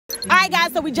Alright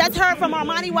guys, so we just heard from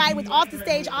Armani White with Off the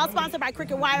Stage, all sponsored by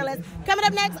Cricket Wireless. Coming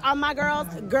up next are my girls,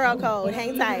 Girl Code.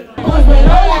 Hang tight. Pretty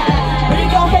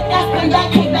gon' hit that, spin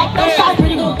back, kick back, those shots,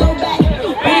 pretty gon' throw back.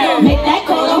 Pretty gon' make that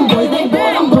call, them boys, they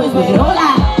bored, them boys with it all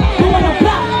out. Doing a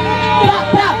plop, plop,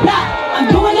 plop, plop. I'm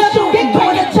doing a shoot, get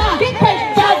doing a chop, get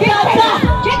crazy, chop, chop, chop.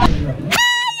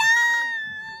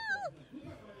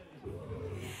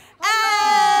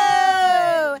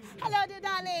 Oh! Hello, dear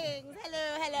darlings. Hello,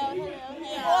 hello, hello,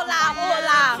 hello. Hola,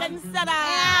 hola. Trendsetta.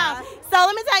 Yeah. So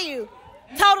let me tell you,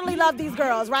 totally love these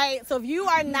girls, right? So if you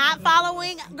are not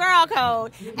following Girl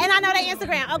Code, and I know their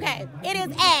Instagram, okay, it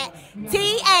is at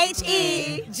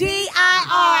TheGirllCodee.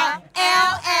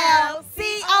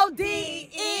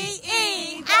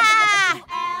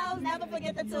 Never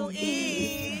forget the 2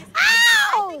 E's.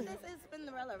 Ow! I think this is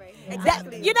Cinderella right here.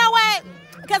 Exactly. You know what?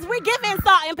 Because we're giving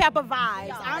salt and pepper vibes.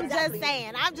 Yeah, I'm exactly.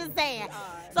 just saying.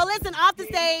 So listen, off the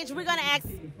stage, we're going to ask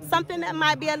something that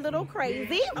might be a little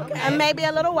crazy and maybe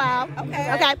a little wild.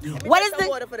 Okay. What is the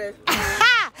water for this?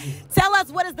 Tell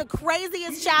us, what is the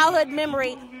craziest childhood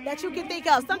memory that you can think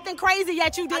of? Something crazy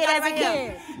that you did as a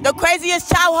kid. The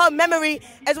craziest childhood memory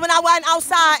is when I went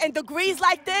outside in degrees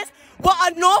like this with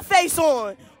a North Face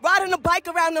on, riding a bike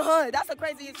around the hood. That's the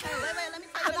craziest thing. Wait, let me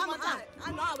tell you this one time.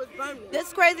 I know I was burning.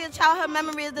 This craziest childhood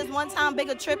memory is this one time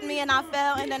Bigger tripped me and I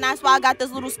fell, and then that's why I got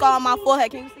this little scar on my forehead.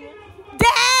 Can you see it?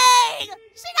 Dang!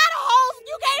 She got a whole,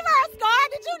 you gave her a scar?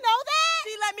 Did you know that?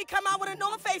 She let me come out with a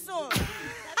North Face on.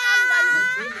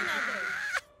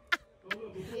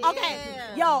 Okay,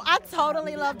 yo, I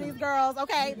totally love these girls.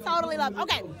 Okay, totally love.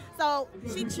 Okay, so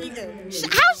She cheating.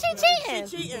 how's she cheating?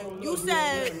 She cheating. You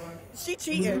said she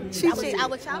cheating. She cheating.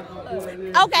 Our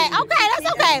childhood. Okay,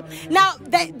 that's okay. Now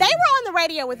they were on the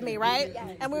radio with me, right?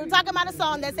 And we were talking about a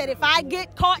song that said, "If I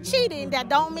get caught cheating, that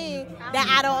don't mean that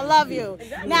I don't love you."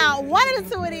 Now, one of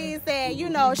the two of these said, you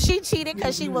know, she cheated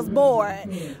because she was bored.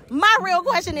 My real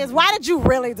question is, why did you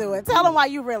really do it? Tell them why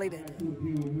you really did it.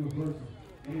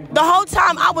 The whole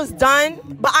time I was done,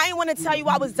 but I didn't want to tell you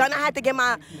I was done. I had to get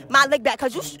my lick back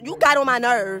because you got on my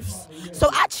nerves. So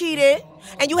I cheated,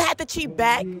 and you had to cheat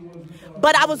back.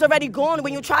 But I was already gone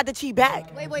when you tried to cheat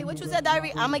back. Wait, what you said,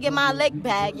 Diary? I'm going to get my lick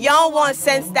back. You don't want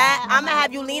sense that. I'm going to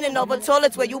have you leaning over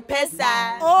toilets where you piss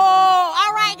at. Oh,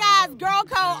 all right, guys. Girl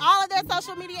Code, all of their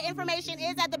social media information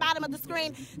is at the bottom of the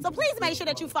screen. So please make sure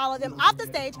that you follow them. Off the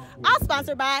Stage, all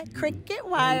sponsored by Cricket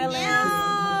Wireless.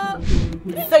 Yeah.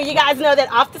 So you guys know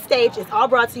that Off the Stage is all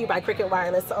brought to you by Cricket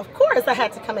Wireless. So of course I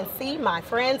had to come and see my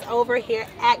friends over here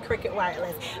at Cricket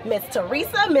Wireless. Miss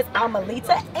Teresa, Miss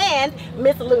Almalita, and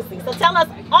Miss Lucy. So tell us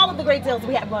all of the great deals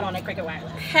we have going on at Cricket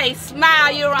Wireless. Hey,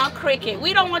 smile, you're on Cricket.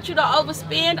 We don't want you to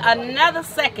overspend another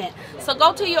second. So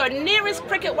go to your nearest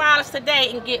Cricket Wireless today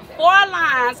and get 4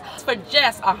 lines for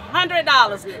just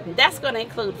 $100. That's going to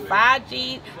include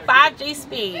 5G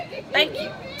speed. Thank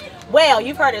you. Well,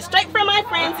 you've heard it straight from my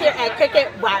friends here at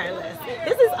Cricket Wireless.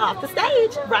 This is Off the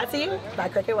Stage, brought to you by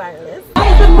Cricket Wireless. Blah,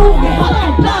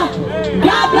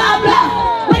 blah,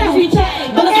 blah.